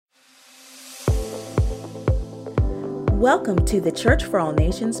Welcome to the Church for All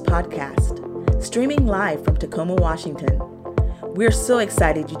Nations podcast, streaming live from Tacoma, Washington. We're so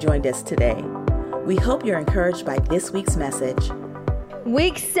excited you joined us today. We hope you're encouraged by this week's message.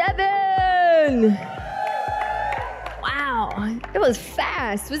 Week 7! Wow, it was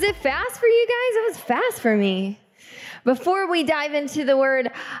fast. Was it fast for you guys? It was fast for me. Before we dive into the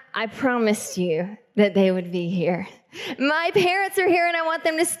word, I promised you that they would be here. My parents are here, and I want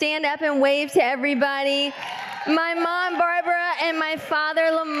them to stand up and wave to everybody. My mom, Barbara, and my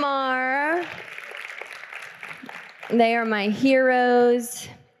father, Lamar. They are my heroes.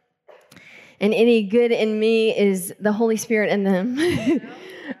 And any good in me is the Holy Spirit in them.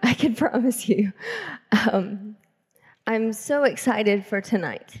 I can promise you. I'm so excited for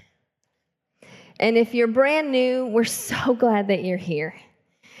tonight. And if you're brand new, we're so glad that you're here.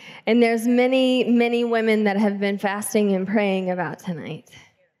 And there's many, many women that have been fasting and praying about tonight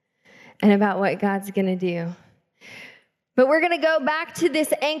and about what God's going to do. But we're going to go back to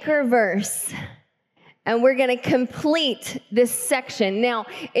this anchor verse, and we're going to complete this section. Now,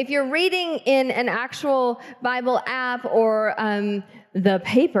 if you're reading in an actual Bible app or the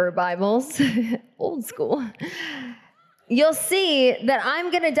paper Bibles, old school, you'll see that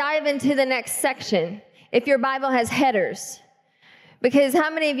I'm going to dive into the next section if your Bible has headers. Because how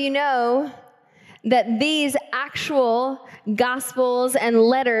many of you know that these actual gospels and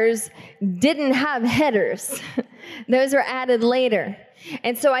letters didn't have headers? Those were added later.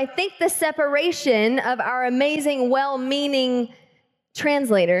 And so I think the separation of our amazing, well-meaning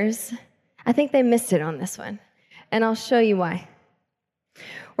translators, I think they missed it on this one. And I'll show you why.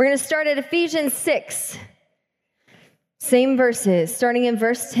 We're going to start at Ephesians 6. Same verses, starting in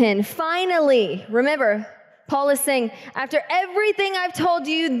verse 10. Finally, remember, Paul is saying, after everything I've told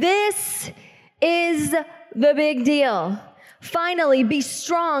you, this is the big deal. Finally, be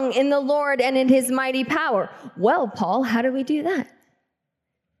strong in the Lord and in his mighty power. Well, Paul, how do we do that?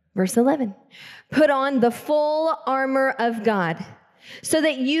 Verse 11, put on the full armor of God so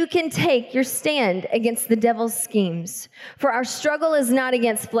that you can take your stand against the devil's schemes. For our struggle is not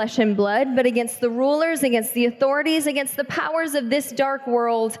against flesh and blood, but against the rulers, against the authorities, against the powers of this dark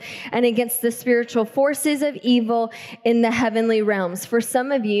world, and against the spiritual forces of evil in the heavenly realms. For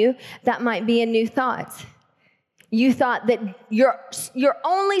some of you, that might be a new thought. You thought that your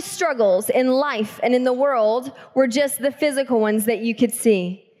only struggles in life and in the world were just the physical ones that you could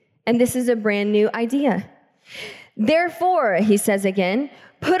see. And this is a brand new idea. Therefore, he says again,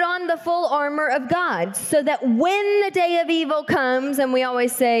 put on the full armor of God so that when the day of evil comes, and we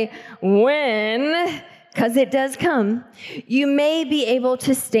always say, when, because it does come, you may be able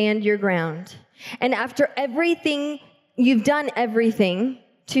to stand your ground. And after everything, you've done everything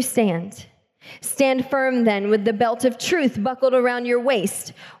to stand. Stand firm then with the belt of truth buckled around your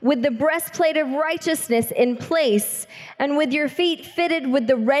waist, with the breastplate of righteousness in place, and with your feet fitted with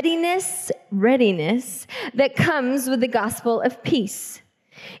the readiness that comes with the gospel of peace.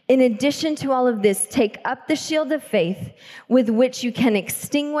 In addition to all of this, take up the shield of faith with which you can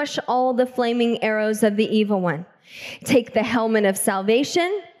extinguish all the flaming arrows of the evil one. Take the helmet of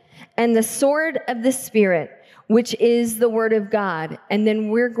salvation and the sword of the Spirit, which is the word of God. And then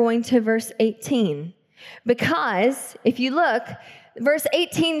we're going to verse 18. Because if you look, verse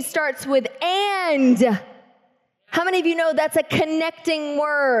 18 starts with and. How many of you know that's a connecting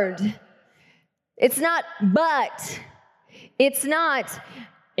word? It's not but. It's not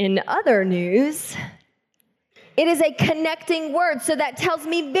in other news. It is a connecting word. So that tells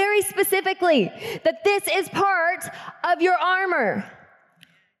me very specifically that this is part of your armor.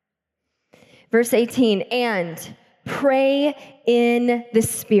 Verse 18, and pray in the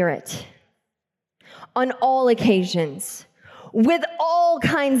Spirit on all occasions, with all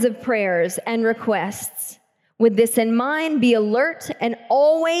kinds of prayers and requests. With this in mind, be alert and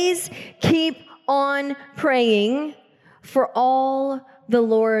always keep on praying for all the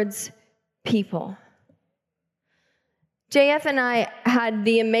Lord's people. JF and I had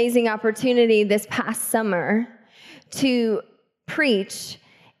the amazing opportunity this past summer to preach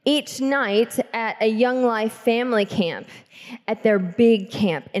each night at a Young Life family camp at their big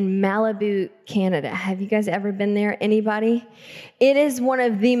camp in Malibu, Canada. Have you guys ever been there? Anybody? It is one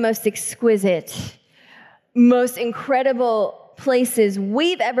of the most exquisite, most incredible places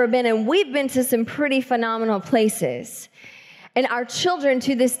we've ever been, and we've been to some pretty phenomenal places. And our children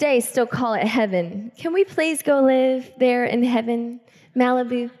to this day still call it heaven. Can we please go live there in heaven,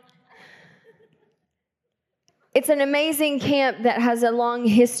 Malibu? It's an amazing camp that has a long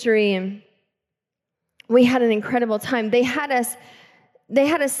history, and we had an incredible time. They had us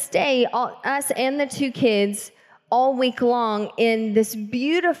stay, us and the two kids, all week long in this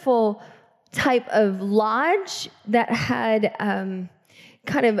beautiful type of lodge that had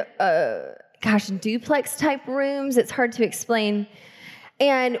kind of, duplex type rooms. It's hard to explain.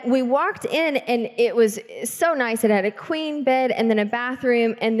 And we walked in, and it was so nice. It had a queen bed and then a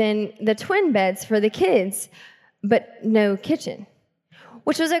bathroom and then the twin beds for the kids, but no kitchen,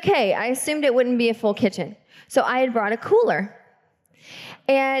 which was okay. I assumed it wouldn't be a full kitchen. So I had brought a cooler.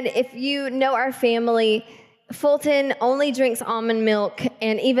 And if you know our family, Fulton only drinks almond milk,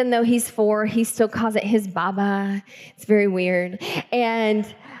 and even though he's 4, he still calls it his baba. It's very weird. And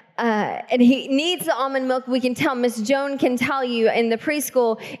he needs the almond milk. We can tell, Miss Joan can tell you in the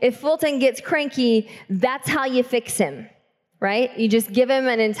preschool, if Fulton gets cranky, that's how you fix him, right? You just give him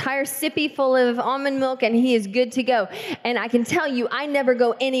an entire sippy full of almond milk, and he is good to go. And I can tell you, I never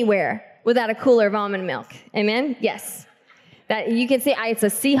go anywhere without a cooler of almond milk. Amen? Yes. That you can see, it's a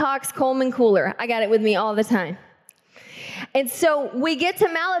Seahawks Coleman cooler. I got it with me all the time. And so we get to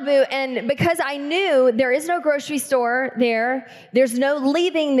Malibu, and because I knew there is no grocery store there, there's no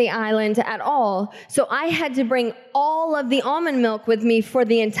leaving the island at all, so I had to bring all of the almond milk with me for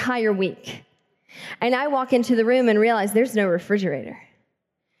the entire week. And I walk into the room and realize there's no refrigerator.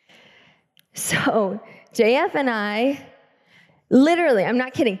 So JF and I, literally, I'm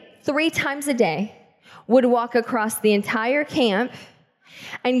not kidding, 3 times a day, would walk across the entire camp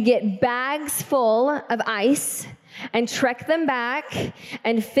and get bags full of ice and trek them back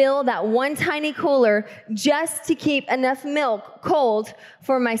and fill that one tiny cooler just to keep enough milk cold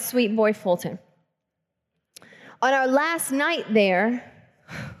for my sweet boy Fulton. On our last night there,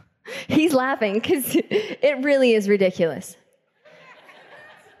 he's laughing because it really is ridiculous.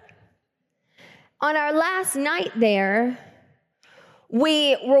 On our last night there,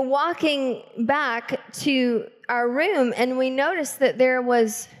 we were walking back to our room, and we noticed that there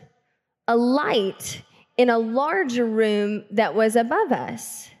was a light in a larger room that was above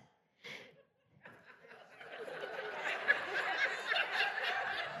us.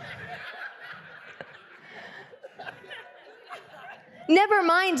 Never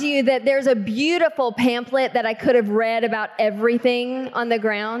mind you that there's a beautiful pamphlet that I could have read about everything on the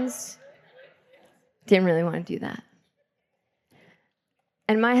grounds. Didn't really want to do that.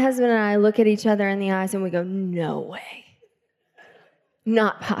 And my husband and I look at each other in the eyes and we go, no way.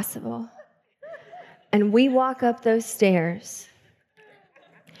 Not possible. And we walk up those stairs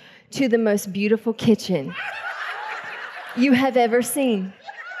to the most beautiful kitchen you have ever seen,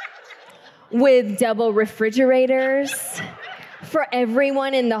 with double refrigerators for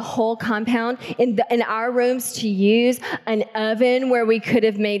everyone in the whole compound, in our rooms to use, an oven where we could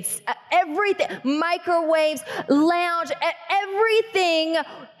have made everything, microwaves, lounge, everything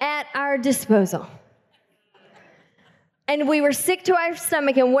at our disposal. And we were sick to our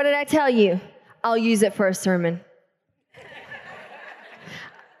stomach, and what did I tell you? I'll use it for a sermon.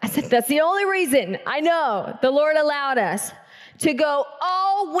 I said, that's the only reason I know the Lord allowed us to go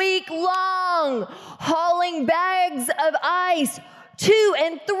all week long hauling bags of ice 2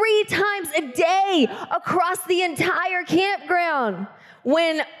 and 3 times a day across the entire campground,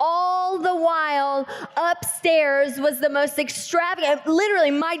 when all the while upstairs was the most extravagant,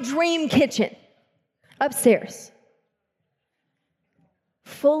 literally my dream kitchen, upstairs,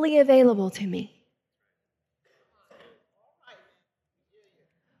 fully available to me.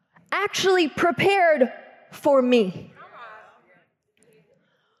 Actually prepared for me.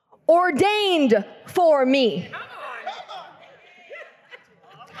 Ordained for me.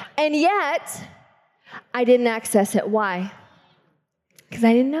 And yet, I didn't access it. Why? Because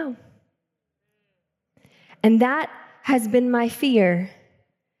I didn't know. And that has been my fear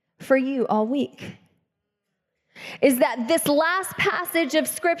for you all week. Is that this last passage of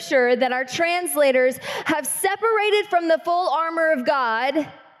Scripture that our translators have separated from the full armor of God,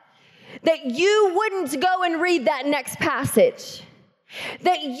 that you wouldn't go and read that next passage.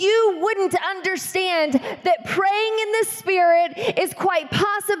 That you wouldn't understand that praying in the Spirit is quite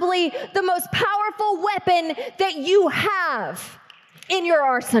possibly the most powerful weapon that you have in your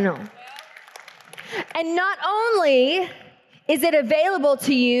arsenal. And not only is it available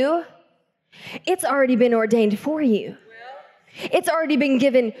to you, it's already been ordained for you. It's already been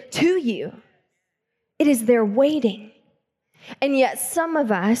given to you. It is there waiting. And yet some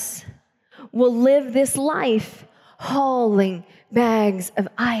of us will live this life hauling bags of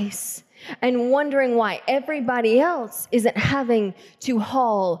ice and wondering why everybody else isn't having to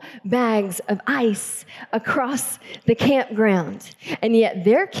haul bags of ice across the campground. And yet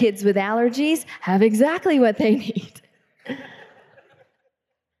their kids with allergies have exactly what they need.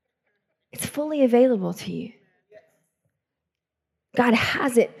 It's fully available to you. God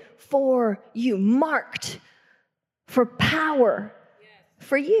has it for you, marked for power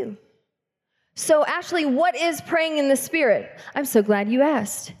for you. So, Ashley, what is praying in the Spirit? I'm so glad you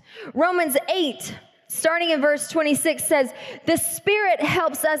asked. Romans 8, starting in verse 26 says, the Spirit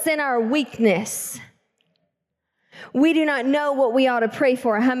helps us in our weakness. We do not know what we ought to pray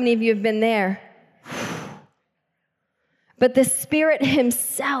for. How many of you have been there? But the Spirit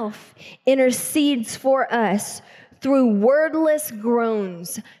himself intercedes for us through wordless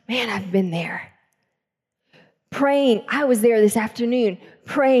groans. Man, I've been there. Praying, I was there this afternoon,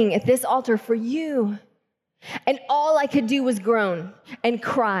 praying at this altar for you. And all I could do was groan and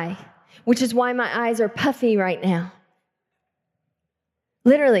cry, which is why my eyes are puffy right now.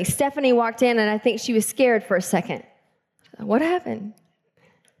 Literally, Stephanie walked in and I think she was scared for a second. What happened?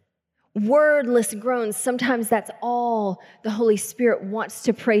 Wordless groans. Sometimes that's all the Holy Spirit wants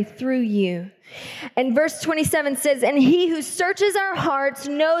to pray through you. And verse 27 says, and he who searches our hearts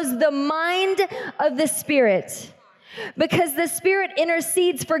knows the mind of the Spirit, because the Spirit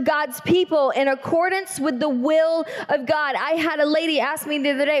intercedes for God's people in accordance with the will of God. I had a lady ask me the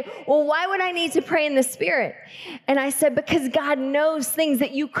other day, well, why would I need to pray in the Spirit? And I said, because God knows things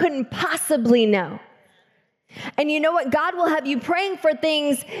that you couldn't possibly know. And you know what? God will have you praying for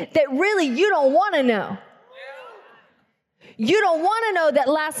things that really you don't want to know. You don't want to know that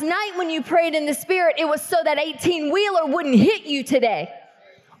last night when you prayed in the Spirit, it was so that 18-wheeler wouldn't hit you today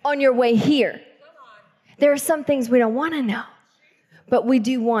on your way here. There are some things we don't want to know, but we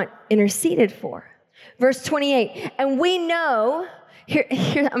do want interceded for. Verse 28, and we know, here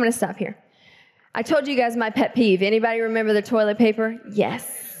I'm going to stop here. I told you guys my pet peeve. Anybody remember the toilet paper?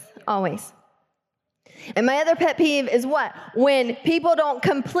 Yes, always. And my other pet peeve is what? When people don't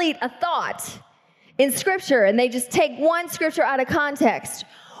complete a thought in Scripture and they just take one Scripture out of context.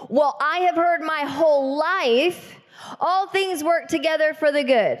 Well, I have heard my whole life, all things work together for the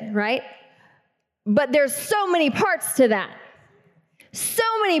good, right? But there's so many parts to that. So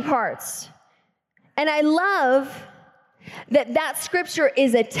many parts. And I love that that Scripture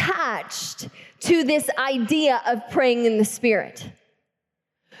is attached to this idea of praying in the Spirit.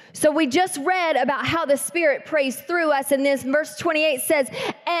 So we just read about how the Spirit prays through us, and this verse 28 says,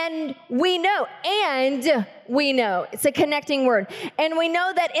 and we know. It's a connecting word. And we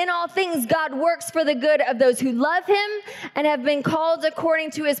know that in all things God works for the good of those who love him and have been called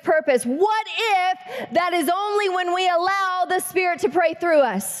according to his purpose. What if that is only when we allow the Spirit to pray through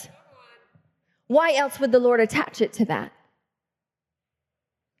us? Why else would the Lord attach it to that?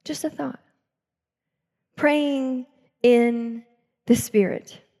 Just a thought. Praying in the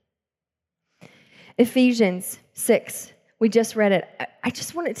Spirit. Ephesians 6, we just read it. I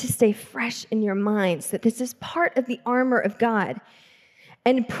just want it to stay fresh in your minds that this is part of the armor of God.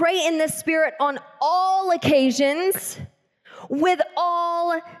 And pray in the Spirit on all occasions with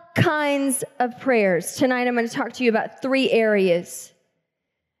all kinds of prayers. Tonight I'm going to talk to you about 3 areas.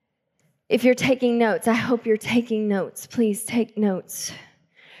 If you're taking notes, I hope you're taking notes. Please take notes.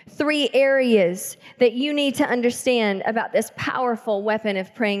 3 areas that you need to understand about this powerful weapon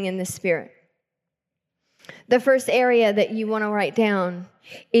of praying in the Spirit. The first area that you want to write down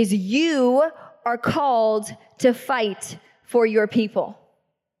is you are called to fight for your people.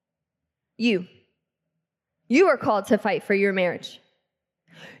 You are called to fight for your marriage.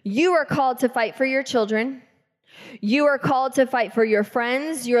 You are called to fight for your children. You are called to fight for your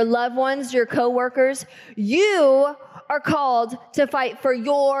friends, your loved ones, your coworkers. You are called to fight for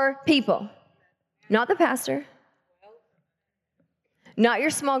your people. Not the pastor. Not your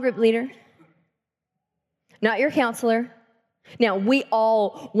small group leader. Not your counselor. Now, we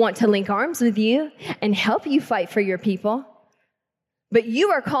all want to link arms with you and help you fight for your people, but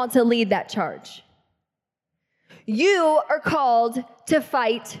you are called to lead that charge. You are called to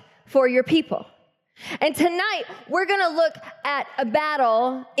fight for your people. And tonight, we're going to look at a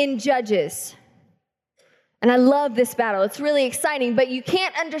battle in Judges. And I love this battle. It's really exciting, but you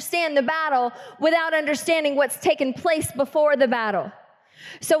can't understand the battle without understanding what's taken place before the battle.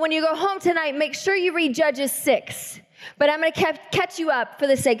 So when you go home tonight, make sure you read Judges 6. But I'm going to catch you up for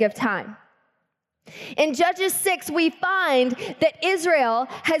the sake of time. In Judges 6, we find that Israel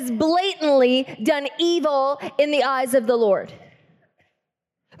has blatantly done evil in the eyes of the Lord.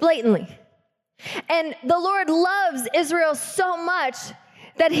 Blatantly. And the Lord loves Israel so much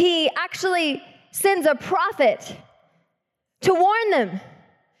that he actually sends a prophet to warn them.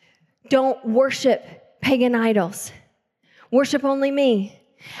 Don't worship pagan idols. Worship only me.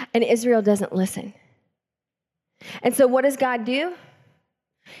 And Israel doesn't listen. And so what does God do?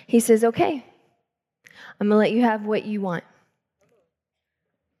 He says, okay, I'm going to let you have what you want.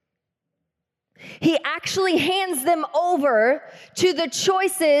 He actually hands them over to the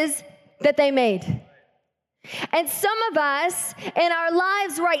choices that they made. And some of us in our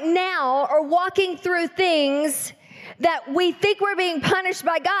lives right now are walking through things that we think we're being punished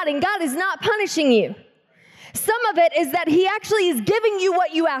by God, and God is not punishing you. Some of it is that he actually is giving you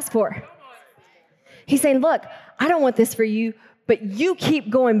what you asked for. He's saying, look, I don't want this for you, but you keep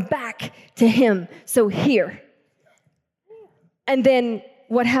going back to him, so here. And then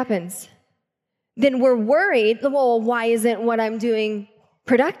what happens? Then we're worried, well, why isn't what I'm doing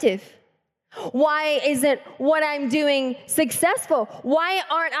productive? Why isn't what I'm doing successful? Why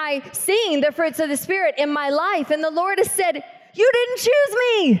aren't I seeing the fruits of the Spirit in my life? And the Lord has said, you didn't choose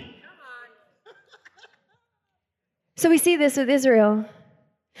me. So we see this with Israel.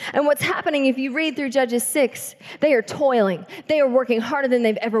 And what's happening, if you read through Judges 6, they are toiling. They are working harder than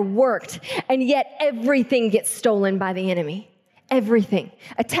they've ever worked. And yet everything gets stolen by the enemy. Everything.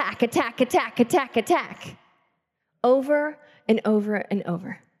 Attack, attack, attack, attack, attack. Over and over and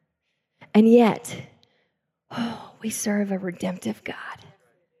over. And yet, we serve a redemptive God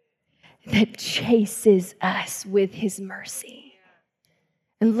that chases us with his mercy.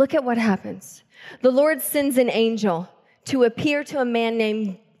 And look at what happens. The Lord sends an angel to appear to a man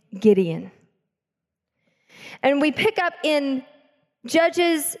named Gideon. And we pick up in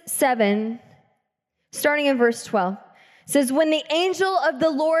Judges 7, starting in verse 12. It says, when the angel of the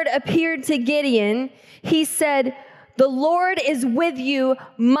Lord appeared to Gideon, he said, the Lord is with you,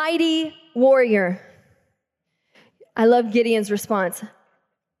 mighty warrior. I love Gideon's response.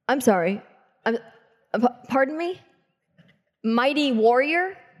 I'm sorry. Pardon me? Mighty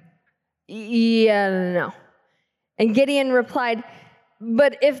warrior? Yeah, no. And Gideon replied,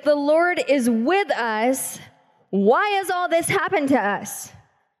 but if the Lord is with us, why has all this happened to us?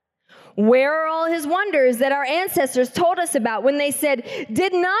 Where are all his wonders that our ancestors told us about when they said,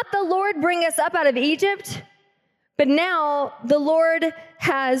 did not the Lord bring us up out of Egypt? But now the Lord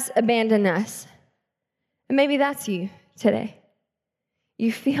has abandoned us. And maybe that's you today.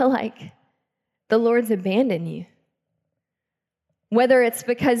 You feel like the Lord's abandoned you. Whether it's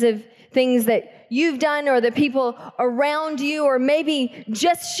because of things that you've done or the people around you, or maybe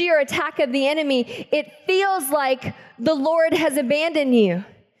just sheer attack of the enemy, it feels like the Lord has abandoned you.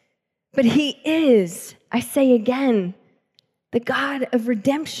 But he is, I say again, the God of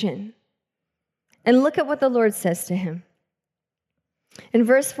redemption. And look at what the Lord says to him. In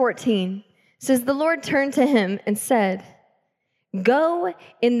verse 14, it says, the Lord turned to him and said, go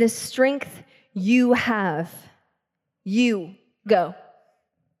in the strength you have. You go.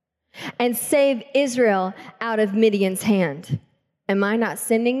 And save Israel out of Midian's hand. Am I not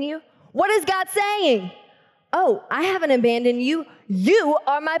sending you? What is God saying? Oh, I haven't abandoned you. You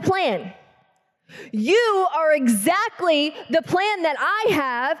are my plan. You are exactly the plan that I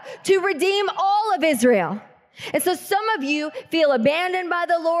have to redeem all of Israel. And so some of you feel abandoned by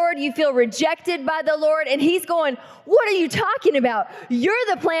the Lord. You feel rejected by the Lord. And he's going, what are you talking about? You're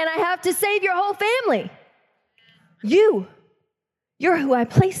the plan I have to save your whole family. You're who I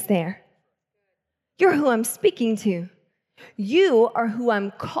placed there. You're who I'm speaking to. You are who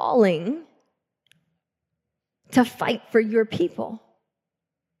I'm calling to fight for your people.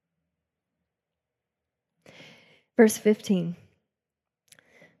 Verse 15.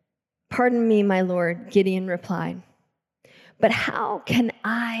 Pardon me, my Lord, Gideon replied, but how can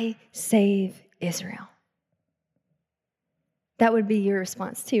I save Israel? That would be your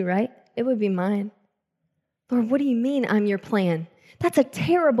response too, right? It would be mine. Lord, what do you mean I'm your plan? That's a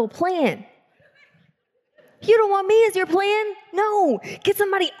terrible plan. You don't want me as your plan? No, get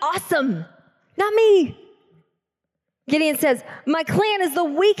somebody awesome, not me. Gideon says, my clan is the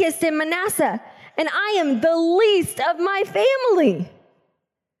weakest in Manasseh, and I am the least of my family.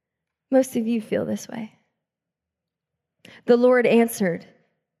 Most of you feel this way. The Lord answered,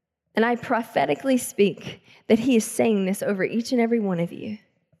 and I prophetically speak that he is saying this over each and every one of you.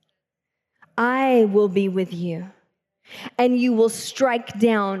 I will be with you, and you will strike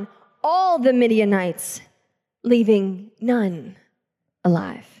down all the Midianites, leaving none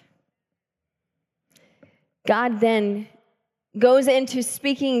alive. God then goes into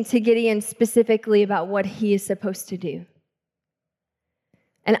speaking to Gideon specifically about what he is supposed to do.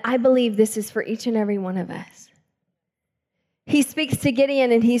 And I believe this is for each and every one of us. He speaks to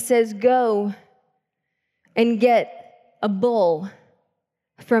Gideon and he says, go and get a bull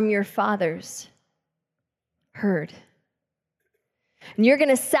from your father's herd. And you're going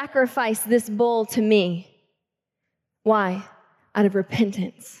to sacrifice this bull to me. Why? Out of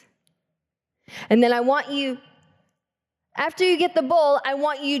repentance. And then I want you, after you get the bull, I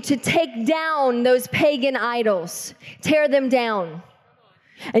want you to take down those pagan idols. Tear them down.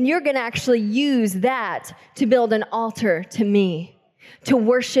 And you're going to actually use that to build an altar to me, to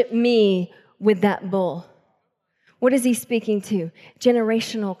worship me with that bull. What is he speaking to?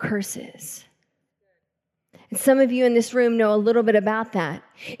 Generational curses. And some of you in this room know a little bit about that.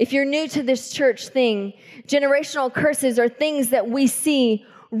 If you're new to this church thing, generational curses are things that we see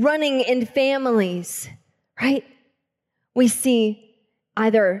running in families, right? We see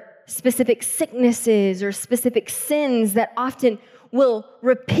either specific sicknesses or specific sins that often will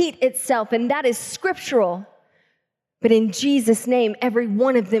repeat itself, and that is scriptural. But in Jesus' name, every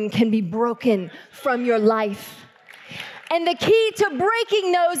one of them can be broken from your life. And the key to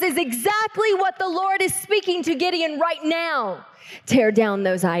breaking those is exactly what the Lord is speaking to Gideon right now. Tear down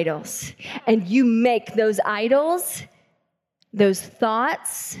those idols. And you make those idols, those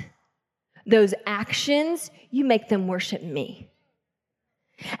thoughts, those actions, you make them worship me.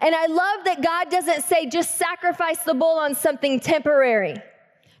 And I love that God doesn't say just sacrifice the bull on something temporary.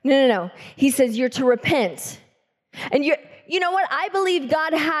 No. He says you're to repent. And you know what? I believe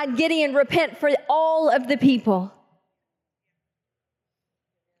God had Gideon repent for all of the people.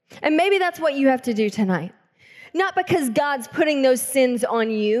 And maybe that's what you have to do tonight. Not because God's putting those sins on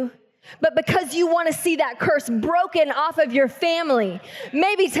you, but because you want to see that curse broken off of your family.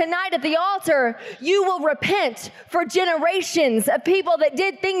 Maybe tonight at the altar, you will repent for generations of people that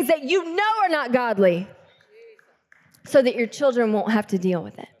did things that you know are not godly, so that your children won't have to deal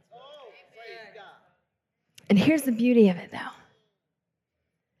with it. And here's the beauty of it, though.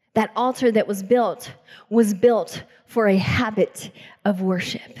 That altar that was built for a habit of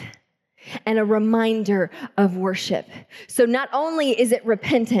worship and a reminder of worship. So not only is it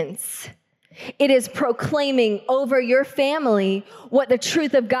repentance, it is proclaiming over your family what the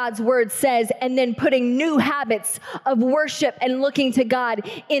truth of God's word says, and then putting new habits of worship and looking to God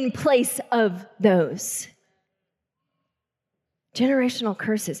in place of those. Generational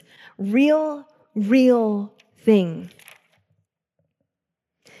curses, real thing.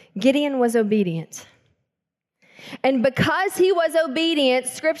 Gideon was obedient. And because he was obedient,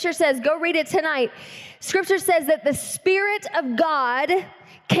 Scripture says, go read it tonight. Scripture says that the Spirit of God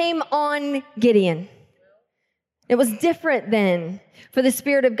came on Gideon. It was different then for the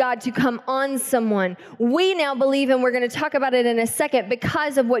Spirit of God to come on someone. We now believe, and we're going to talk about it in a second,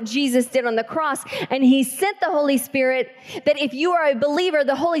 because of what Jesus did on the cross. And he sent the Holy Spirit, that if you are a believer,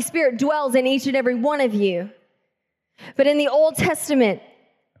 the Holy Spirit dwells in each and every one of you. But in the Old Testament,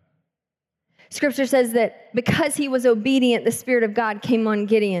 Scripture says that because he was obedient, the Spirit of God came on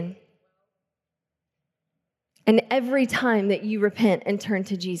Gideon. And every time that you repent and turn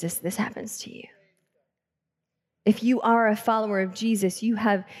to Jesus, this happens to you. If you are a follower of Jesus, you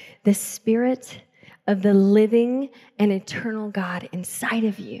have the Spirit of the living and eternal God inside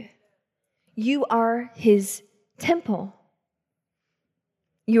of you. You are his temple.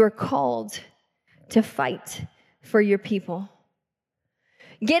 You are called to fight for your people.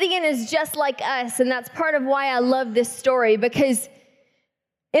 Gideon is just like us, and that's part of why I love this story, because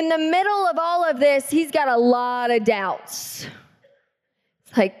in the middle of all of this, he's got a lot of doubts.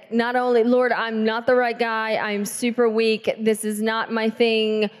 It's like, not only, Lord, I'm not the right guy, I'm super weak, this is not my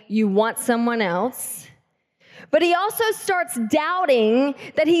thing, you want someone else. But he also starts doubting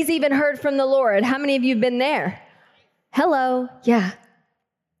that he's even heard from the Lord. How many of you have been there? Hello, yeah.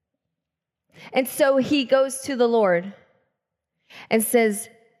 And so he goes to the Lord and says,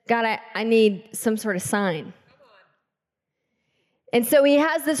 God, I need some sort of sign. And so he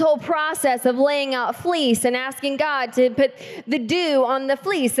has this whole process of laying out fleece and asking God to put the dew on the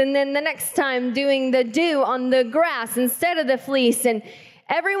fleece, and then the next time doing the dew on the grass instead of the fleece. And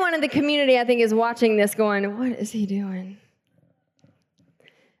everyone in the community, I think, is watching this going, what is he doing?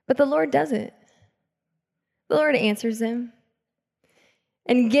 But the Lord does it. The Lord answers him.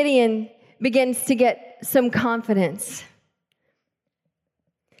 And Gideon begins to get some confidence.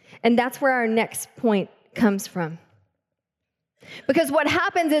 And that's where our next point comes from. Because what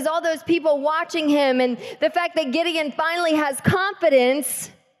happens is all those people watching him, and the fact that Gideon finally has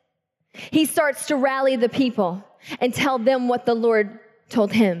confidence, he starts to rally the people and tell them what the Lord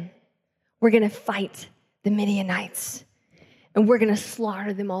told him. We're going to fight the Midianites, and we're going to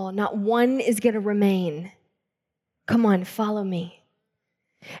slaughter them all. Not one is going to remain. Come on, follow me.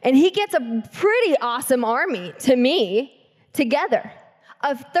 And he gets a pretty awesome army, to me, together,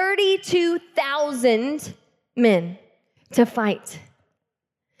 of 32,000 men to fight.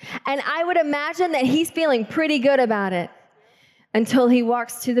 And I would imagine that he's feeling pretty good about it until he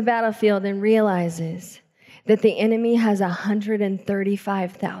walks to the battlefield and realizes that the enemy has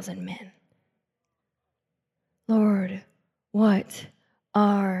 135,000 men. Lord, what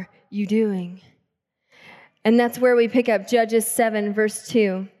are you doing? And that's where we pick up Judges 7, verse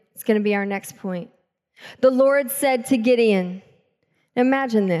 2. It's going to be our next point. The Lord said to Gideon,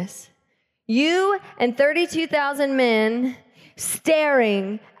 imagine this. You and 32,000 men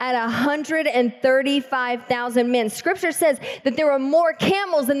staring at 135,000 men. Scripture says that there were more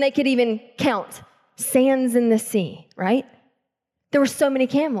camels than they could even count. Sands in the sea, right? There were so many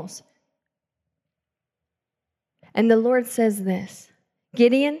camels. And the Lord says this,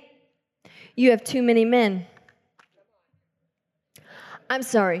 Gideon, you have too many men. I'm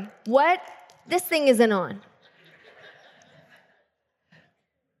sorry, what? This thing isn't on.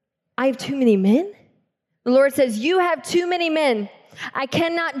 I have too many men? The Lord says, you have too many men. I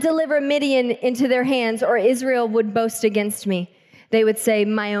cannot deliver Midian into their hands, or Israel would boast against me. They would say,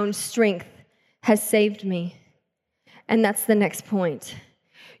 my own strength has saved me. And that's the next point.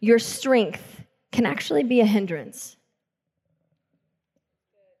 Your strength can actually be a hindrance.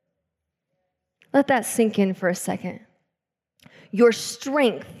 Let that sink in for a second. Your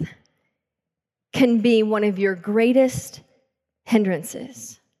strength can be one of your greatest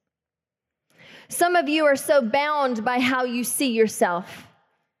hindrances. Some of you are so bound by how you see yourself.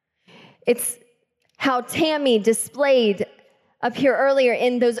 It's how Tammy displayed up here earlier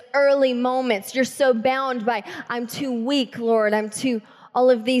in those early moments. You're so bound by, I'm too weak, Lord, I'm too, all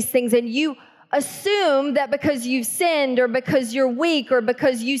of these things. And you assume that because you've sinned or because you're weak or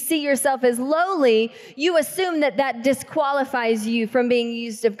because you see yourself as lowly, you assume that that disqualifies you from being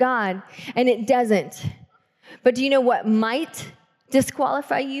used of God. And it doesn't. But do you know what might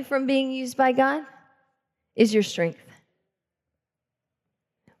disqualify you from being used by God? Is your strength.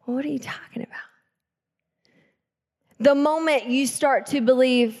 Well, what are you talking about? The moment you start to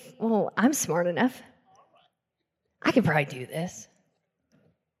believe, well, I'm smart enough. I could probably do this.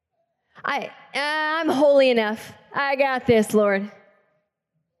 I'm holy enough. I got this, Lord.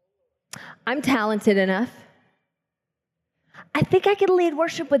 I'm talented enough. I think I could lead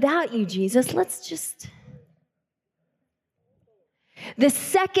worship without you, Jesus. Let's just... The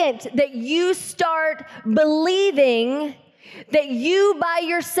second that you start believing that you by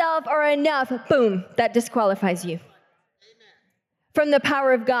yourself are enough, boom, that disqualifies you from the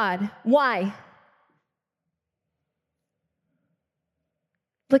power of God. Why?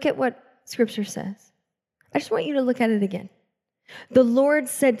 Look at what Scripture says. I just want you to look at it again. The Lord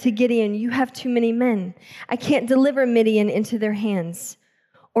said to Gideon, you have too many men. I can't deliver Midian into their hands,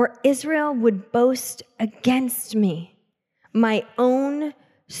 or Israel would boast against me. My own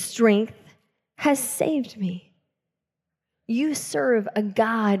strength has saved me. You serve a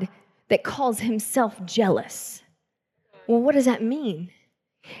God that calls himself jealous. Well, what does that mean?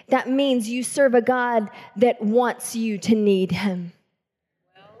 That means you serve a God that wants you to need him.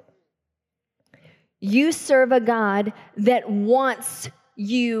 You serve a God that wants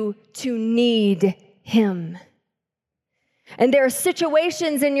you to need him. And there are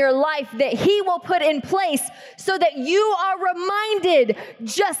situations in your life that he will put in place so that you are reminded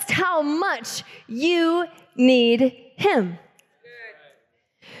just how much you need him.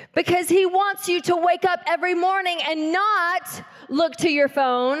 Because he wants you to wake up every morning and not look to your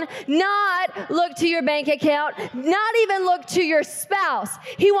phone, not look to your bank account, not even look to your spouse.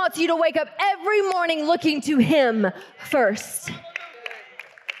 He wants you to wake up every morning looking to him first.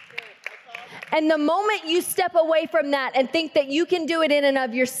 And the moment you step away from that and think that you can do it in and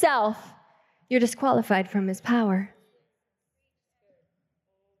of yourself, you're disqualified from his power.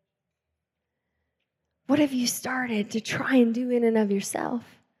 What have you started to try and do in and of yourself?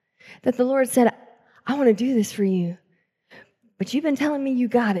 That the Lord said, I want to do this for you, but you've been telling me you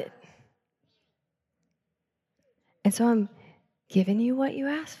got it. And so I'm giving you what you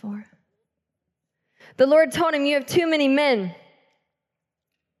asked for. The Lord told him, you have too many men.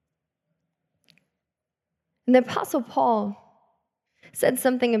 And the Apostle Paul said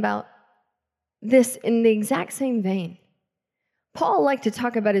something about this in the exact same vein. Paul liked to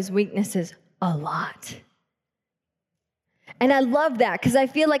talk about his weaknesses a lot. And I love that because I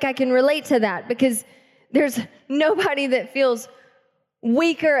feel like I can relate to that because there's nobody that feels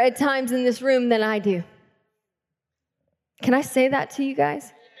weaker at times in this room than I do. Can I say that to you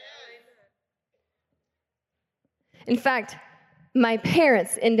guys? In fact, my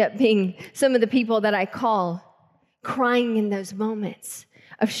parents end up being some of the people that I call crying in those moments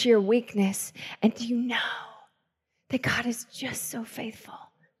of sheer weakness. And do you know that God is just so faithful?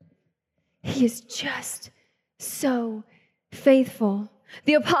 He is just so faithful.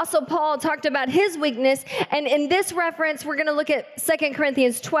 The Apostle Paul talked about his weakness, and in this reference, we're going to look at 2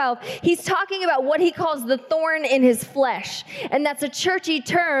 Corinthians 12. He's talking about what he calls the thorn in his flesh, and that's a churchy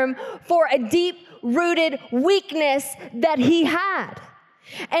term for a deep-rooted weakness that he had.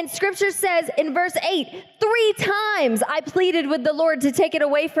 And Scripture says in verse 8, 3 times I pleaded with the Lord to take it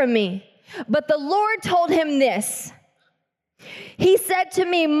away from me, but the Lord told him this, He said to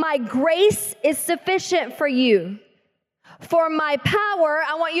me, my grace is sufficient for you. For my power,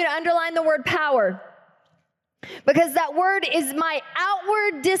 I want you to underline the word power, because that word is my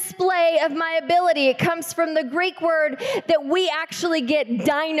outward display of my ability. It comes from the Greek word that we actually get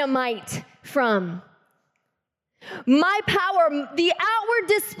dynamite from. My power, the outward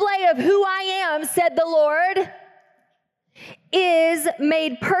display of who I am, said the Lord, is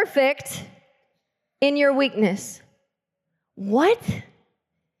made perfect in your weakness. What?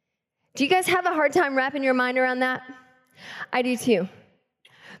 Do you guys have a hard time wrapping your mind around that? I do too.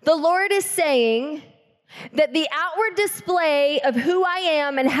 The Lord is saying that the outward display of who I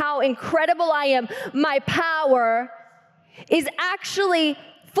am and how incredible I am, my power, is actually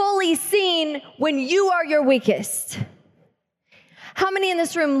fully seen when you are your weakest. How many in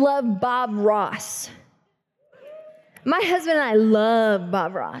this room love Bob Ross? My husband and I love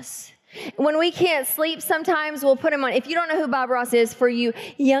Bob Ross. When we can't sleep, sometimes we'll put him on. If you don't know who Bob Ross is, for you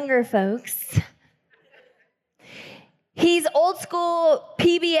younger folks, he's old school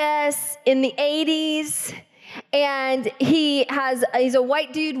PBS in the 80s, and he's a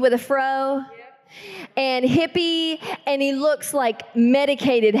white dude with a fro and hippie, and he looks like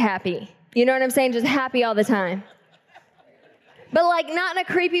medicated happy. You know what I'm saying? Just happy all the time. But like not in a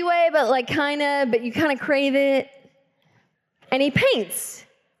creepy way, but like but you kind of crave it. And he paints.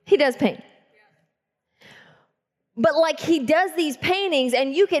 He does paint. But like he does these paintings,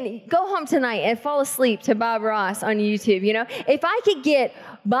 and you can go home tonight and fall asleep to Bob Ross on YouTube, you know? If I could get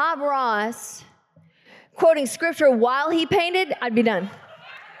Bob Ross quoting scripture while he painted, I'd be done.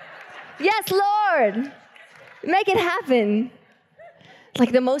 Yes, Lord. Make it happen. It's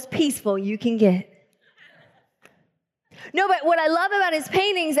like the most peaceful you can get. No, but what I love about his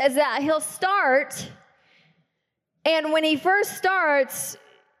paintings is that he'll start, and when he first starts,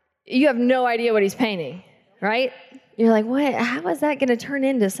 you have no idea what he's painting, right? You're like, what? How is that going to turn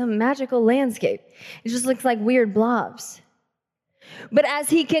into some magical landscape? It just looks like weird blobs. But as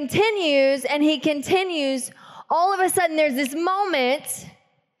he continues, all of a sudden there's this moment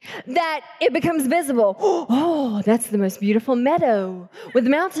that it becomes visible. Oh, that's the most beautiful meadow with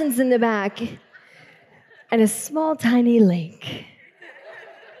mountains in the back and a small, tiny lake.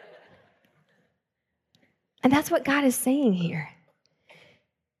 And that's what God is saying here.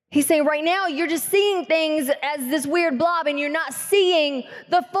 He's saying right now you're just seeing things as this weird blob, and you're not seeing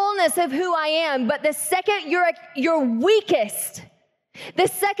the fullness of who I am. But the second you're at your weakest, the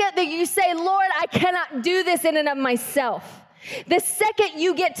second that you say, Lord, I cannot do this in and of myself, the second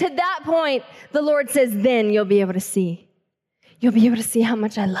you get to that point, the Lord says, then you'll be able to see. You'll be able to see how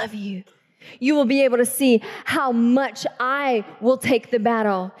much I love you. You will be able to see how much I will take the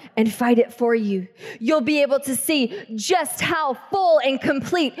battle and fight it for you. You'll be able to see just how full and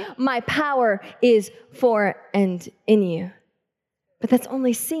complete my power is for and in you. But that's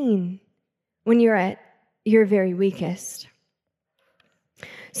only seen when you're at your very weakest.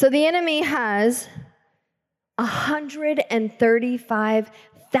 So the enemy has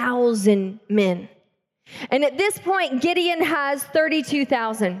 135,000 men. And at this point, Gideon has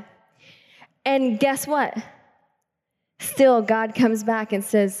 32,000. And guess what? Still, God comes back and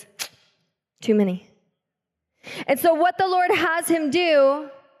says, too many. And so what the Lord has him do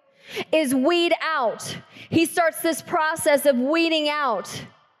is weed out. He starts this process of weeding out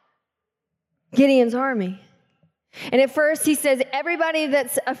Gideon's army. And at first he says, everybody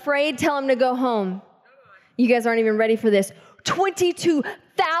that's afraid, tell them to go home. You guys aren't even ready for this.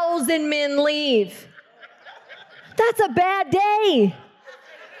 22,000 men leave. That's a bad day.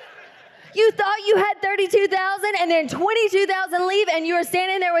 You thought you had 32,000 and then 22,000 leave, and you were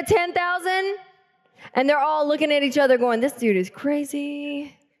standing there with 10,000, and they're all looking at each other going, this dude is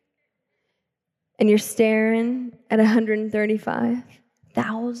crazy. And you're staring at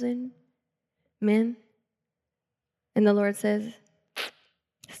 135,000 men. And the Lord says,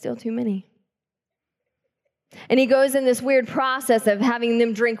 still too many. And he goes in this weird process of having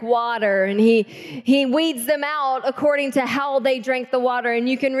them drink water, and he weeds them out according to how they drank the water, and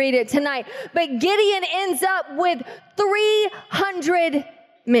you can read it tonight. But Gideon ends up with 300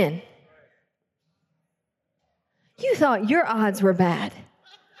 men. You thought your odds were bad.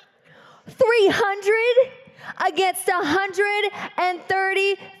 300 against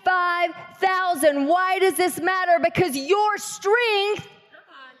 135,000. Why does this matter? Because your strength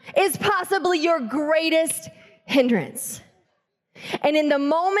is possibly your greatest hindrance. And in the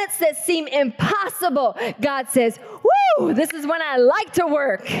moments that seem impossible, God says, woo, this is when I like to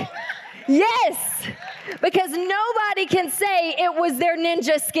work. Yes, because nobody can say it was their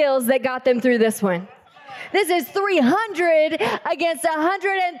ninja skills that got them through this one. This is 300 against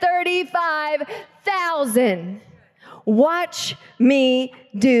 135,000. Watch me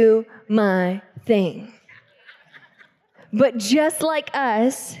do my thing. But just like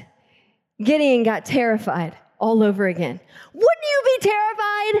us, Gideon got terrified all over again. Wouldn't you be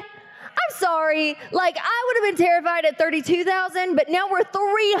terrified? I'm sorry. Like, I would have been terrified at 32,000, but now we're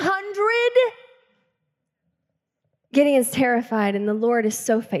 300. Gideon's terrified, and the Lord is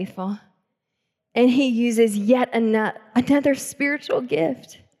so faithful. And he uses yet another spiritual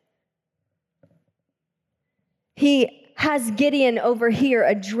gift. He has Gideon overhear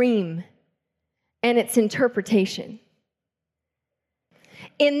a dream and its interpretation.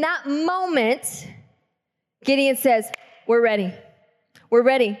 In that moment, Gideon says, we're ready. We're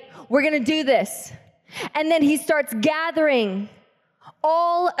ready. We're going to do this. And then he starts gathering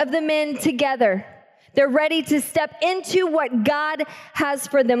all of the men together. They're ready to step into what God has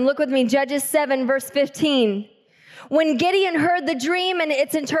for them. Look with me, Judges 7, verse 15. When Gideon heard the dream and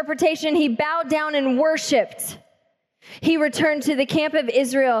its interpretation, he bowed down and worshiped. He returned to the camp of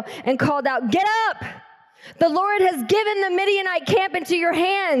Israel and called out, "Get up! The Lord has given the Midianite camp into your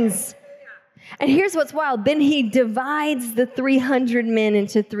hands." And here's what's wild. Then he divides the 300 men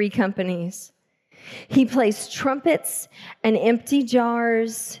into 3 companies. He placed trumpets and empty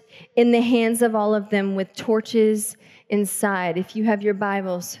jars in the hands of all of them with torches inside. If you have your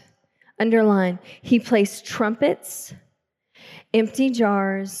Bibles, underline. He placed trumpets, empty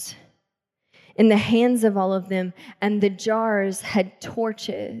jars in the hands of all of them, and the jars had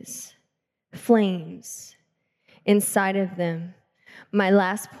torches, flames inside of them. My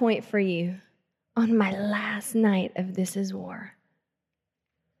last point for you on my last night of This Is War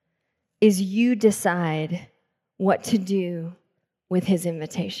is you decide what to do with his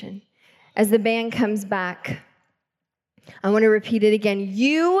invitation. As the band comes back, I want to repeat it again.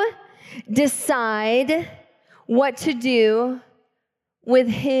 You decide what to do with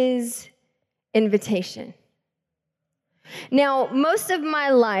his invitation. Now, most of my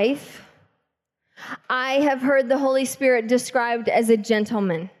life, I have heard the Holy Spirit described as a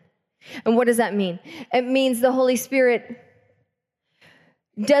gentleman. And what does that mean? It means the Holy Spirit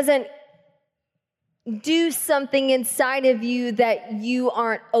doesn't do something inside of you that you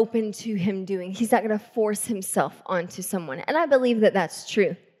aren't open to him doing. He's not going to force himself onto someone. And I believe that that's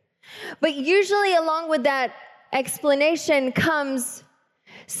true. But usually along with that explanation comes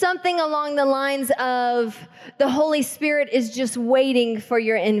something along the lines of the Holy Spirit is just waiting for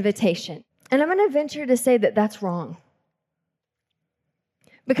your invitation. And I'm going to venture to say that that's wrong.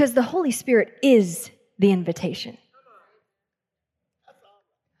 Because the Holy Spirit is the invitation.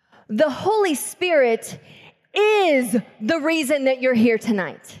 The Holy Spirit is the reason that you're here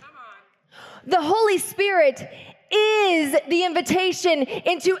tonight. The Holy Spirit is the invitation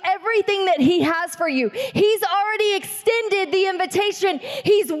into everything that he has for you. He's already extended the invitation.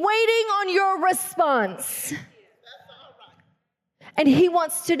 He's waiting on your response. And he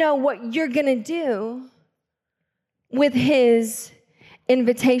wants to know what you're going to do with his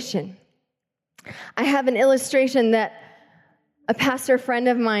invitation. I have an illustration that a pastor friend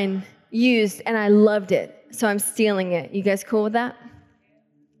of mine used, and I loved it, so I'm stealing it. You guys cool with that?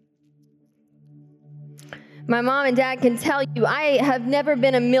 My mom and dad can tell you I have never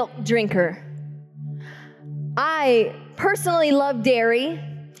been a milk drinker. I personally love dairy.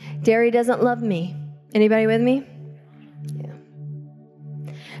 Dairy doesn't love me. Anybody with me? Yeah.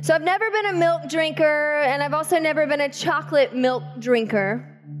 So I've never been a milk drinker, and I've also never been a chocolate milk drinker.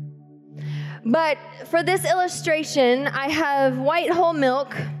 But for this illustration, I have white whole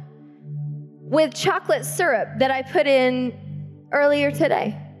milk with chocolate syrup that I put in earlier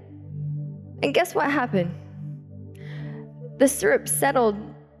today. And guess what happened? The syrup settled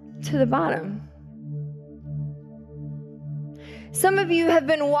to the bottom. Some of you have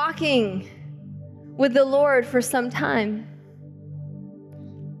been walking with the Lord for some time.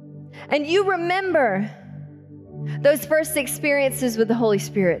 And you remember those first experiences with the Holy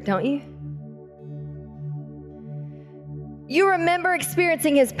Spirit, don't you? You remember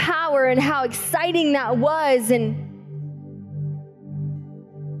experiencing his power and how exciting that was, and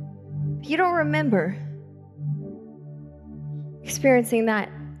you don't remember experiencing that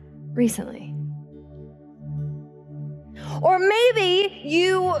recently. Or maybe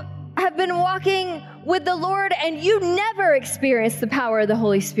you have been walking with the Lord and you never experienced the power of the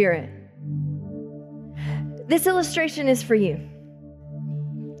Holy Spirit. This illustration is for you.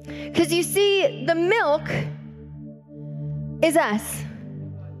 Because you see, the milk is us.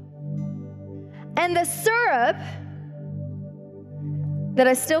 And the syrup that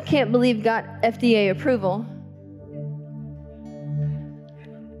I still can't believe got FDA approval,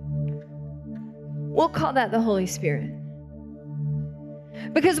 we'll call that the Holy Spirit.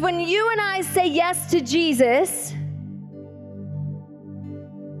 Because when you and I say yes to Jesus,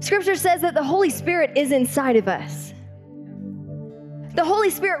 Scripture says that the Holy Spirit is inside of us. The Holy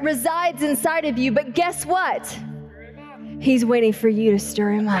Spirit resides inside of you, but guess what? He's waiting for you to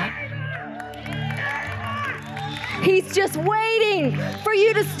stir him up. He's just waiting for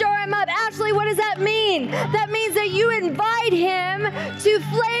you to stir him up. Ashley, what does that mean? That means that you invite him to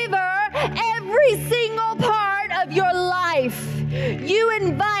flavor every single part of your life. You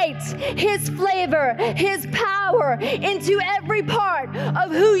invite his flavor, his power into every part of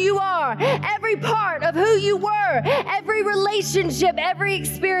who you are, every part of who you were, every relationship, every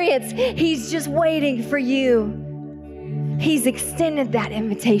experience. He's just waiting for you. He's extended that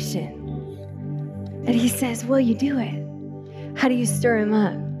invitation. And he says, will you do it? How do you stir him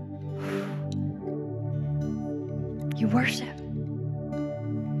up? You worship.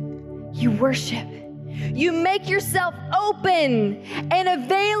 You worship. You make yourself open and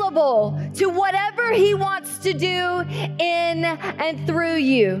available to whatever he wants to do in and through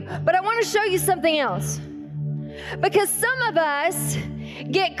you. But I want to show you something else. Because some of us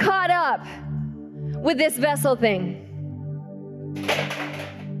get caught up with this vessel thing.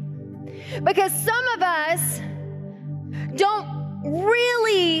 Because some of us don't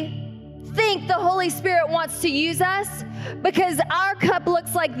really think the Holy Spirit wants to use us because our cup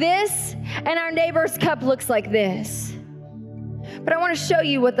looks like this and our neighbor's cup looks like this. But I want to show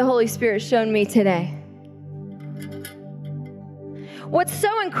you what the Holy Spirit showed me today. What's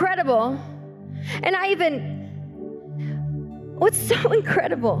so incredible, what's so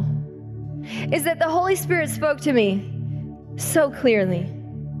incredible is that the Holy Spirit spoke to me so clearly.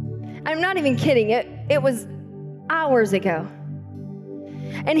 I'm not even kidding. It was hours ago.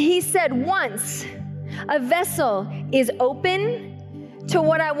 And he said, once a vessel is open to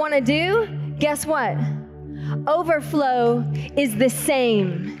what I want to do, guess what? Overflow is the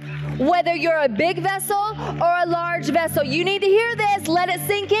same. Whether you're a big vessel or a large vessel, you need to hear this. Let it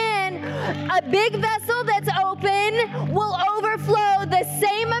sink in. A big vessel that's open will overflow the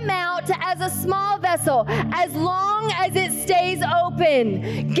same amount as a small vessel as long as it stays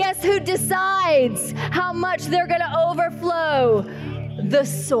open. Guess who decides how much they're going to overflow? The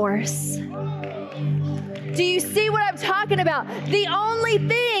source. Do you see what I'm talking about? The only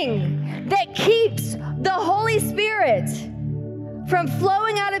thing that keeps the Holy Spirit from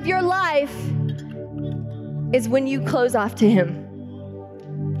flowing out of your life is when you close off to him.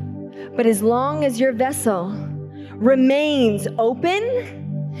 But as long as your vessel remains open,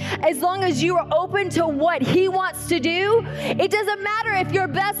 as long as you are open to what he wants to do, it doesn't matter if your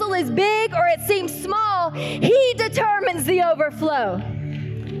vessel is big or it seems small, he determines the overflow.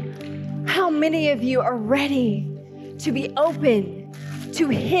 How many of you are ready to be open to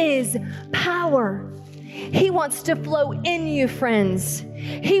his power? He wants to flow in you, friends.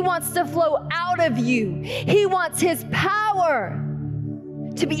 He wants to flow out of you. He wants his power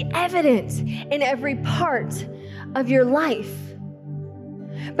to be evident in every part of your life.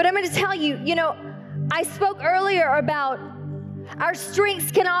 But I'm going to tell you, I spoke earlier about our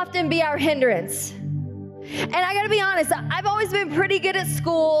strengths can often be our hindrance. And I got to be honest, I've always been pretty good at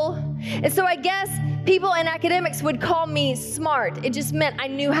school. And so I guess people in academics would call me smart. It just meant I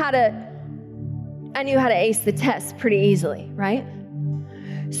knew how to ace the test pretty easily, right?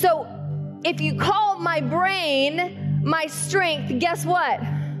 So if you call my brain my strength, guess what?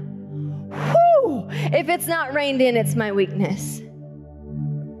 Whew! If it's not reined in, it's my weakness.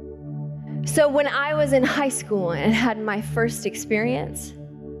 So when I was in high school and had my first experience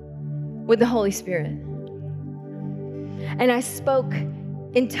with the Holy Spirit, and I spoke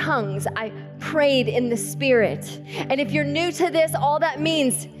in tongues, I prayed in the Spirit. And if you're new to this, all that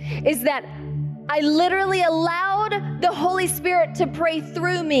means is that I literally allowed the Holy Spirit to pray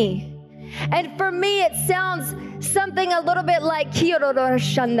through me. And for me, it sounds something a little bit like, and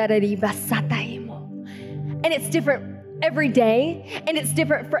it's different every day, and it's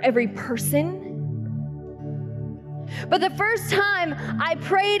different for every person. But the first time I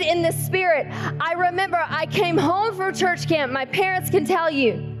prayed in the Spirit, I remember I came home from church camp. My parents can tell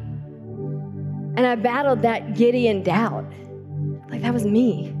you. And I battled that Gideon doubt. Like, that was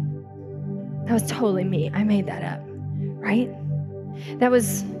me. That was totally me. I made that up, right?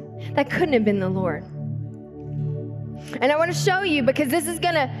 That couldn't have been the Lord. And I want to show you, because this is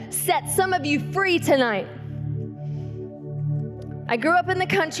going to set some of you free tonight. I grew up in the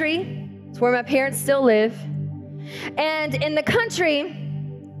country. It's where my parents still live. And in the country,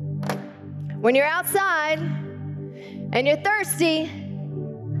 when you're outside and you're thirsty,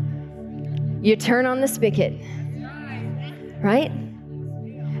 you turn on the spigot, right?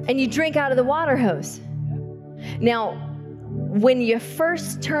 And you drink out of the water hose. Now, when you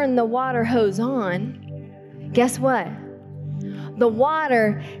first turn the water hose on, guess what? the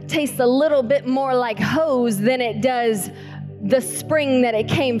water tastes a little bit more like hose than it does the spring that it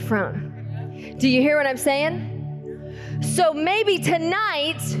came from. Do you hear what I'm saying? So maybe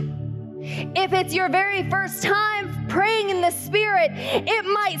tonight, if it's your very first time praying in the Spirit, it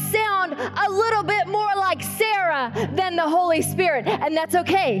might sound a little bit more like Sarah than the Holy Spirit, and that's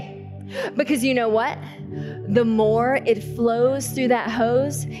okay. Because you know what? The more it flows through that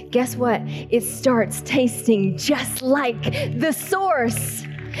hose, guess what? It starts tasting just like the source.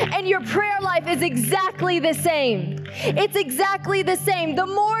 And your prayer life is exactly the same. It's exactly the same. The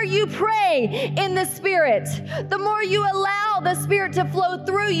more you pray in the Spirit, the more you allow the Spirit to flow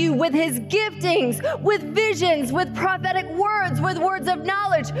through you with His giftings, with visions, with prophetic words, with words of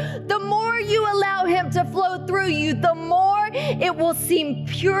knowledge, the more you allow Him to flow through you, the more it will seem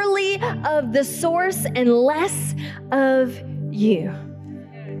purely of the source and less of you.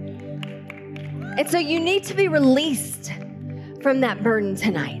 And so you need to be released from that burden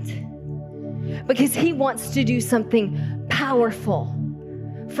tonight, because He wants to do something powerful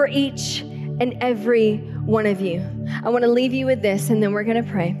for each and every one of you. I want to leave you with this, and then we're going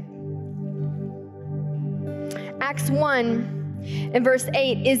to pray. Acts 1 and verse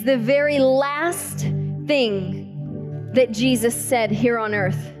 8 is the very last thing that Jesus said here on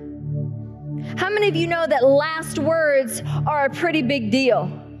earth. How many of you know that last words are a pretty big deal?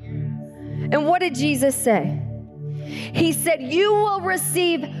 And what did Jesus say? He said, you will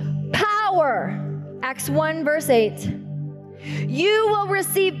receive power. Acts 1 verse 8. You will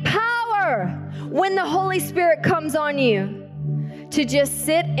receive power when the Holy Spirit comes on you. To just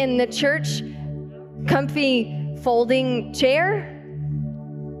sit in the church comfy folding chair?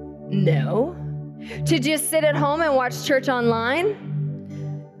 No. To just sit at home and watch church online?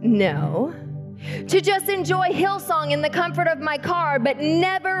 No. To just enjoy Hillsong in the comfort of my car, but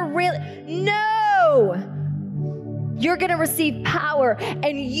never really? No. You're going to receive power,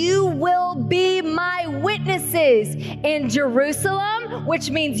 and you will be my witnesses in Jerusalem,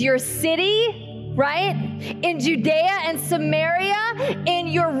 which means your city, right? In Judea and Samaria, in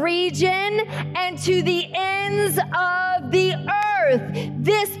your region, and to the ends of the earth.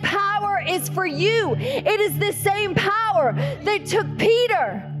 This power is for you. It is the same power that took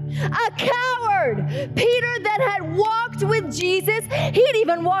Peter, a coward, Peter that had walked with Jesus. He'd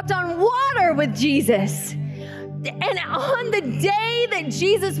even walked on water with Jesus. And on the day that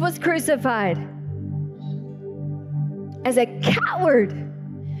Jesus was crucified, as a coward,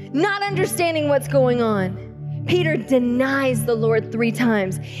 not understanding what's going on, Peter denies the Lord 3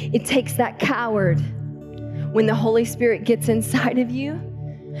 times. It takes that coward when the Holy Spirit gets inside of you,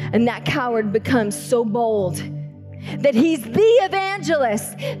 and that coward becomes so bold that he's the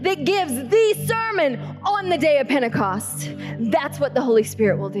evangelist that gives the sermon on the day of Pentecost. That's what the Holy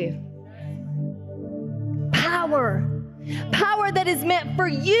Spirit will do. Power that is meant for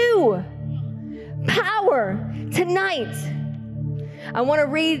you. Power tonight. I want to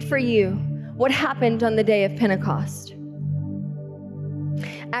read for you what happened on the day of Pentecost.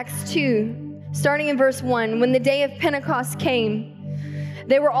 Acts 2, starting in verse 1. When the day of Pentecost came,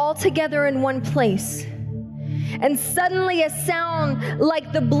 they were all together in one place. And suddenly a sound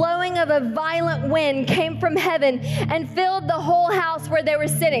like the blowing of a violent wind came from heaven and filled the whole house where they were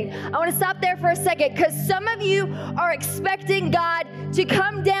sitting. I want to stop there for a second, because some of you are expecting God to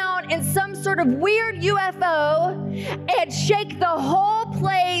come down in some sort of weird UFO and shake the whole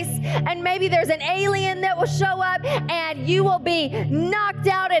place, and maybe there's an alien that will show up and you will be knocked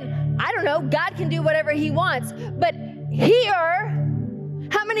out, and I don't know, God can do whatever He wants. But here,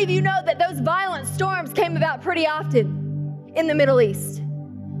 how many of you know that those violent storms came about pretty often in the Middle East?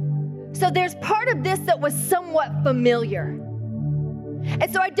 So there's part of this that was somewhat familiar.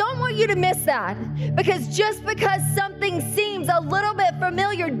 And so I don't want you to miss that, because just because something seems a little bit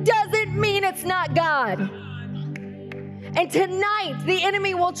familiar doesn't mean it's not God. And tonight, the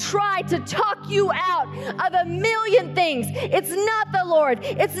enemy will try to talk you out of a million things. It's not the Lord.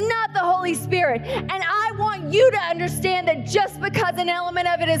 It's not the Holy Spirit. And I want you to understand that just because an element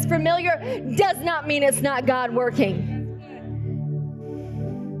of it is familiar does not mean it's not God working.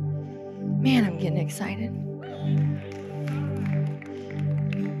 Man, I'm getting excited.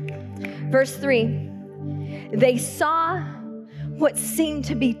 Verse 3, they saw what seemed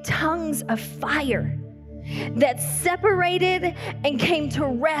to be tongues of fire that separated and came to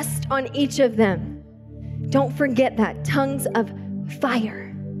rest on each of them. Don't forget that, tongues of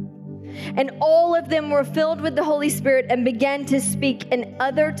fire. And all of them were filled with the Holy Spirit and began to speak in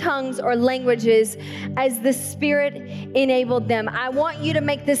other tongues or languages as the Spirit enabled them. I want you to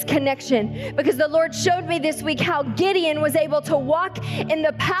make this connection because the Lord showed me this week how Gideon was able to walk in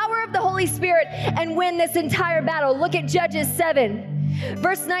the power of the Holy Spirit and win this entire battle. Look at Judges 7,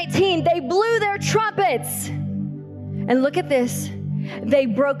 verse 19. They blew their trumpets. And look at this. They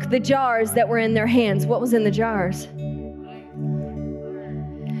broke the jars that were in their hands. What was in the jars?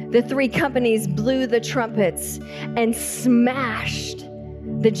 The three companies blew the trumpets and smashed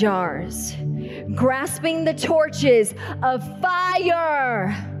the jars, grasping the torches of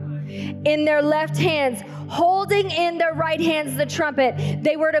fire in their left hands, holding in their right hands the trumpet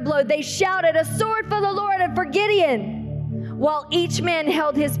they were to blow. They shouted, "A sword for the Lord and for Gideon!" While each man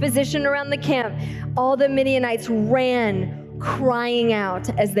held his position around the camp, all the Midianites ran, crying out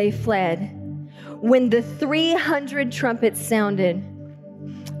as they fled. When the 300 trumpets sounded,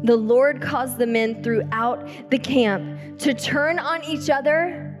 the Lord caused the men throughout the camp to turn on each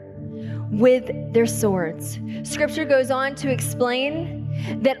other with their swords. Scripture goes on to explain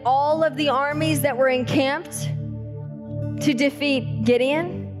that all of the armies that were encamped to defeat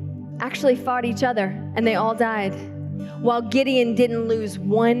Gideon actually fought each other, and they all died, while Gideon didn't lose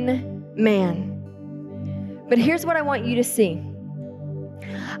one man. But here's what I want you to see.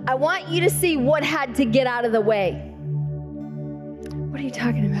 I want you to see what had to get out of the way. What are you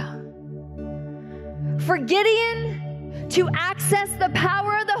talking about? For Gideon to access the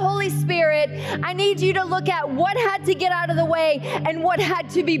power of the Holy Spirit, I need you to look at what had to get out of the way and what had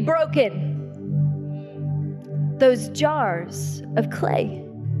to be broken. Those jars of clay.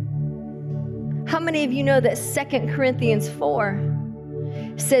 How many of you know that 2 Corinthians 4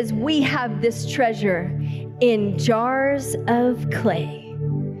 says we have this treasure in jars of clay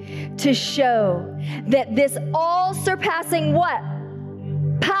to show that this all-surpassing what?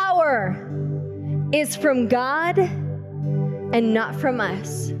 Power is from God and not from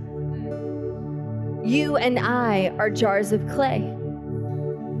us. You and I are jars of clay.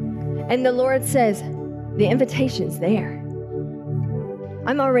 And the Lord says, the invitation's there.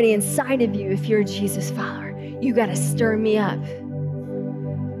 I'm already inside of you if you're a Jesus follower. You got to stir me up.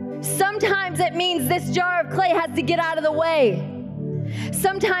 Sometimes it means this jar of clay has to get out of the way.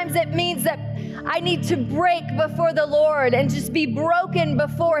 Sometimes it means that I need to break before the Lord and just be broken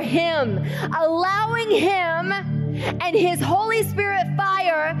before Him, allowing Him and His Holy Spirit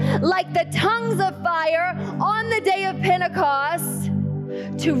fire, like the tongues of fire on the day of Pentecost,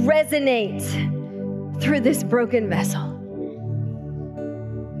 to resonate through this broken vessel.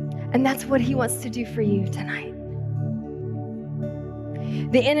 And that's what He wants to do for you tonight.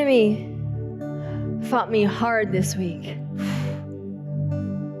 The enemy fought me hard this week.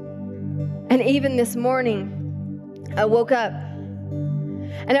 And even this morning, I woke up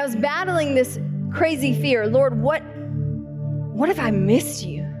and I was battling this crazy fear. Lord, what if I missed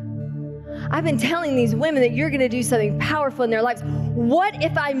you? I've been telling these women that you're going to do something powerful in their lives. What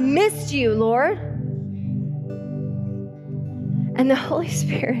if I missed you, Lord? And the Holy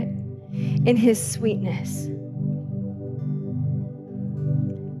Spirit, in His sweetness,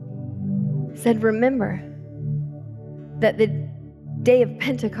 said, remember that the day of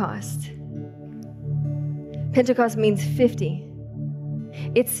Pentecost means 50.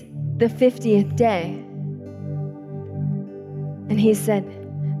 It's the 50th day. And He said,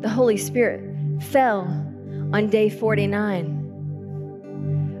 the Holy Spirit fell on day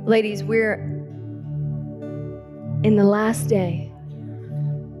 49. Ladies, we're in the last day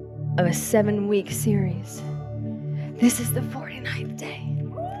of a 7-week series. This is the 49th day.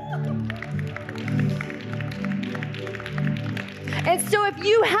 And so if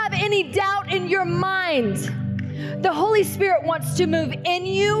you have any doubt in your mind, the Holy Spirit wants to move in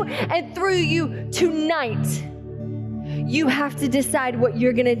you and through you tonight. You have to decide what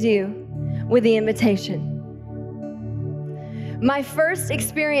you're going to do with the invitation. My first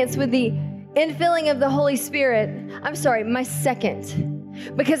experience with the infilling of the Holy Spirit, my second,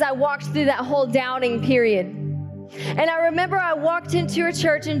 because I walked through that whole doubting period. And I remember I walked into a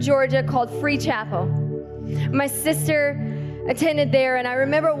church in Georgia called Free Chapel. My sister attended there, and I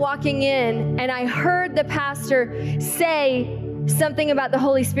remember walking in and I heard the pastor say something about the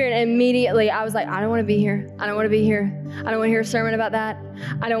Holy Spirit, and immediately I was like, I don't want to be here. I don't want to be here. I don't want to hear a sermon about that.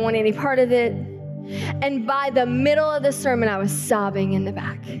 I don't want any part of it. And by the middle of the sermon, I was sobbing in the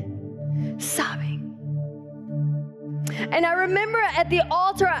back. Sobbing. And I remember at the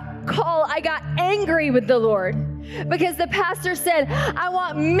altar call, I got angry with the Lord because the pastor said, I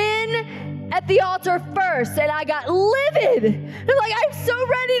want men at the altar first, and I got livid. I'm like, I'm so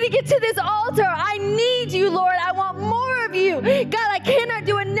ready to get to this altar. I need you, Lord. I want more of you. God, I cannot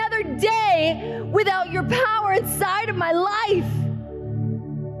do another day without your power inside of my life.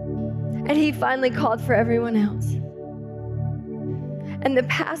 And he finally called for everyone else. And the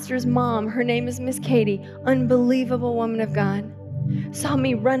pastor's mom, her name is Miss Katie, unbelievable woman of God, saw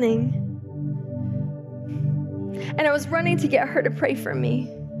me running. And I was running to get her to pray for me.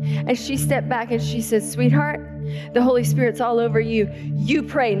 And she stepped back and she said, "Sweetheart, the Holy Spirit's all over you. You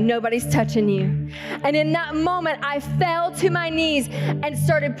pray, nobody's touching you." And in that moment, I fell to my knees and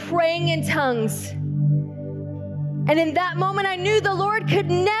started praying in tongues. And in that moment, I knew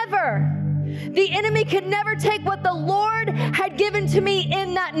the enemy could never take what the Lord had given to me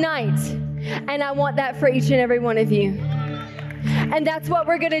in that night. And I want that for each and every one of you. And that's what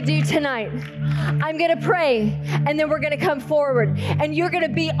we're going to do tonight. I'm going to pray, and then we're going to come forward. And you're going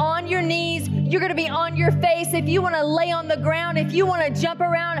to be on your knees. You're going to be on your face. If you want to lay on the ground, if you want to jump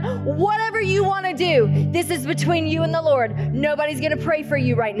around, whatever you want to do, this is between you and the Lord. Nobody's going to pray for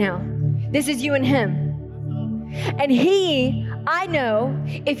you right now. This is you and him. And I know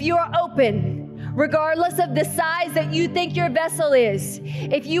if you are open, regardless of the size that you think your vessel is,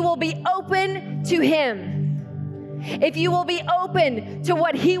 if you will be open to him, if you will be open to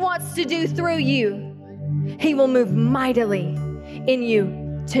what he wants to do through you, he will move mightily in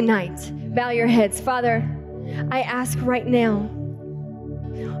you tonight. Bow your heads. Father, I ask right now,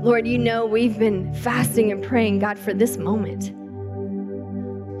 Lord, you know we've been fasting and praying, God, for this moment.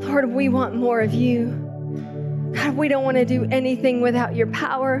 Lord, we want more of you. God, we don't want to do anything without your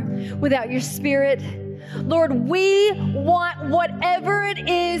power, without your spirit. Lord, we want whatever it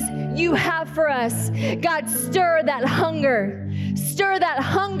is you have for us. God, stir that hunger. Stir that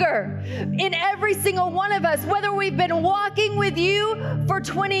hunger in every single one of us, whether we've been walking with you for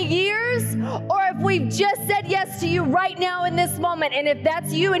 20 years or if we've just said yes to you right now in this moment. And if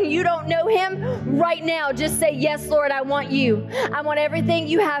that's you and you don't know him right now, just say, "Yes, Lord, I want you. I want everything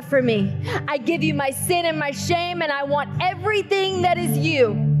you have for me. I give you my sin and my shame, and I want everything that is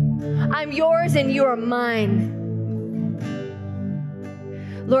you. I'm yours and you are mine."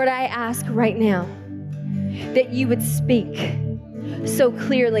 Lord, I ask right now that you would speak so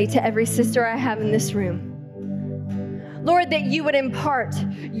clearly to every sister I have in this room. Lord, that you would impart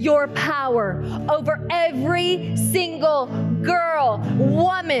your power over every single girl,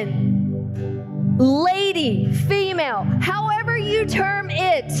 woman, lady, female, however you term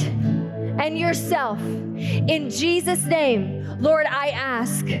it, and yourself. In Jesus' name, Lord, I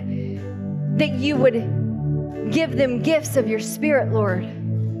ask that you would give them gifts of your Spirit, Lord.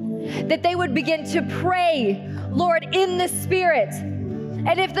 That they would begin to pray, Lord, in the Spirit.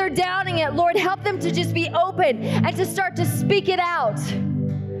 And if they're doubting it, Lord, help them to just be open and to start to speak it out.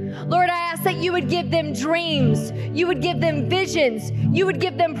 Lord, I ask that you would give them dreams. You would give them visions. You would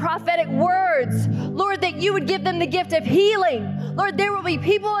give them prophetic words. Lord, that you would give them the gift of healing. Lord, there will be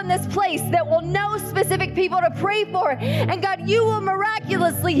people in this place that will know specific people to pray for. And God, you will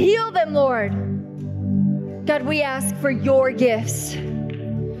miraculously heal them, Lord. God, we ask for your gifts.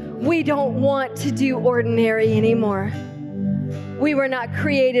 We don't want to do ordinary anymore. We were not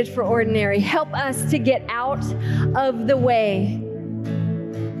created for ordinary. Help us to get out of the way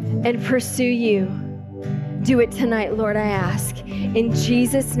and pursue you. Do it tonight, Lord, I ask. In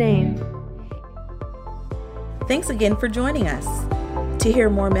Jesus' name. Thanks again for joining us. To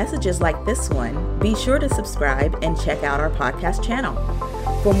hear more messages like this one, be sure to subscribe and check out our podcast channel.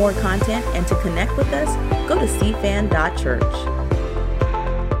 For more content and to connect with us, go to cfan.church.